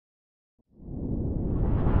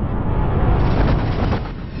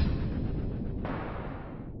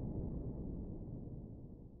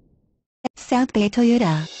South Bay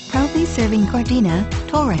Toyota, proudly serving Gardena,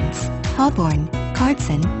 Torrance, Hawthorne,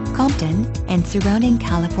 Carson, Compton, and surrounding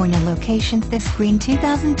California locations. This green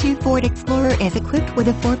 2002 Ford Explorer is equipped with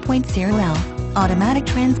a 4.0L automatic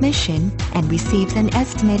transmission and receives an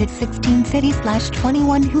estimated 16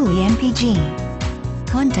 city/21 Hwy MPG.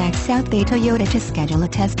 Contact South Bay Toyota to schedule a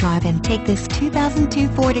test drive and take this 2002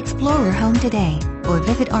 Ford Explorer home today, or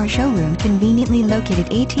visit our showroom conveniently located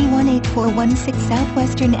at 18416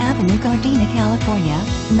 Southwestern Avenue, Gardena, California,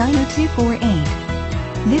 90248.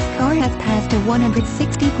 This car has passed a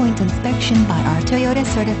 160-point inspection by our Toyota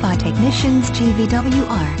certified technicians.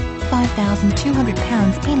 GVWR, 5,200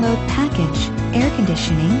 pounds payload package, air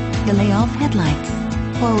conditioning, delay-off headlights,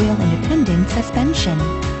 four-wheel independent suspension,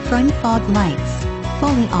 front fog lights,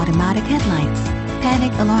 fully automatic headlights,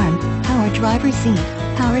 panic alarm, power driver seat,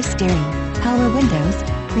 power steering, power windows,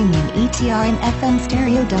 premium ETR and FM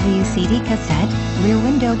stereo WCD cassette, rear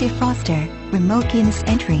window defroster, remote keyless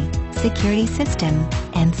entry, security system,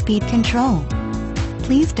 and speed control.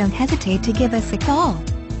 Please don't hesitate to give us a call.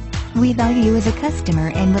 We value you as a customer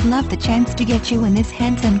and would love the chance to get you in this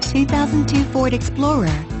handsome 2002 Ford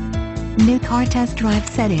Explorer. New car test drive.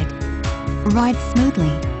 Set it. Rides smoothly,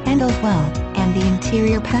 handles well, and the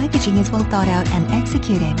interior packaging is well thought out and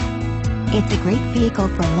executed. It's a great vehicle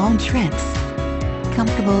for long trips.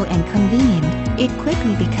 Comfortable and convenient, it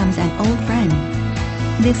quickly becomes an old friend.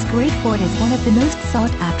 This great Ford is one of the most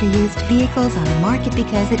sought-after used vehicles on the market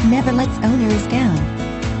because it never lets owners down.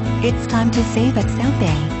 It's time to save at South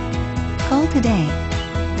Bay. Call today.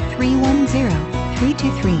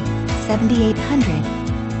 310-323-7800.